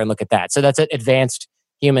go here and look at that. So that's at Advanced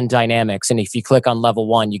Human Dynamics. And if you click on level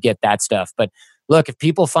 1, you get that stuff. But look, if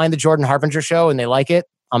people find the Jordan Harbinger Show and they like it,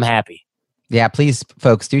 I'm happy. Yeah, please,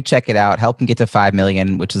 folks, do check it out. Help them get to 5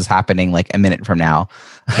 million, which is happening like a minute from now.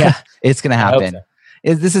 Yeah, it's going to happen.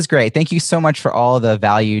 This is great. Thank you so much for all the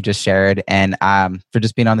value you just shared and for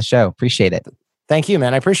just being on the show. Appreciate it. Thank you,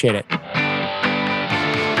 man. I appreciate it.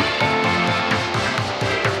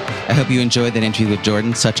 I hope you enjoyed that interview with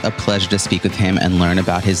Jordan. Such a pleasure to speak with him and learn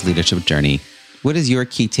about his leadership journey. What is your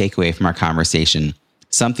key takeaway from our conversation?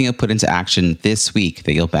 Something you'll put into action this week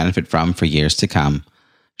that you'll benefit from for years to come.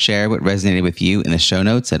 Share what resonated with you in the show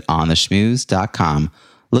notes at ontheschmooze.com.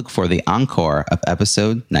 Look for the encore of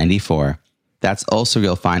episode 94. That's also where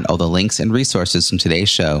you'll find all the links and resources from today's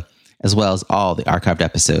show, as well as all the archived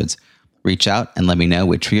episodes. Reach out and let me know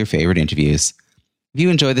which were your favorite interviews. If you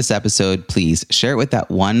enjoyed this episode, please share it with that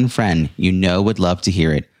one friend you know would love to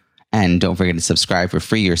hear it. And don't forget to subscribe for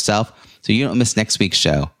free yourself so you don't miss next week's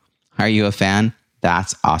show. Are you a fan?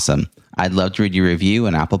 That's awesome. I'd love to read your review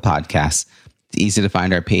on Apple Podcasts. It's easy to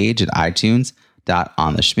find our page at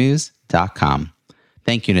itunes.ontheschmooze.com.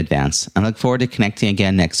 Thank you in advance. I look forward to connecting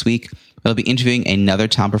again next week. We'll be interviewing another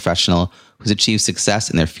talent professional who's achieved success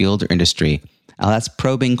in their field or industry. I'll ask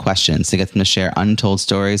probing questions to get them to share untold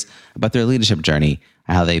stories about their leadership journey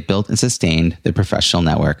and how they built and sustained their professional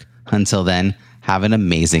network. Until then, have an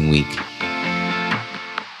amazing week.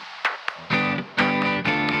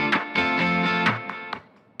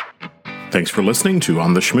 Thanks for listening to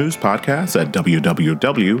On the Schmooze podcast at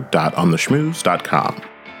www.ontheschmooze.com.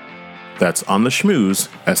 That's On the Schmooze,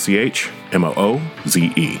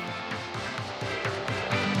 SCHMOOZE.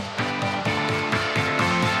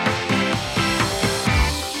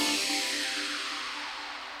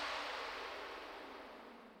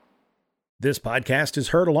 This podcast is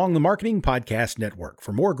heard along the Marketing Podcast Network.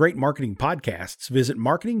 For more great marketing podcasts, visit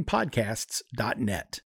marketingpodcasts.net.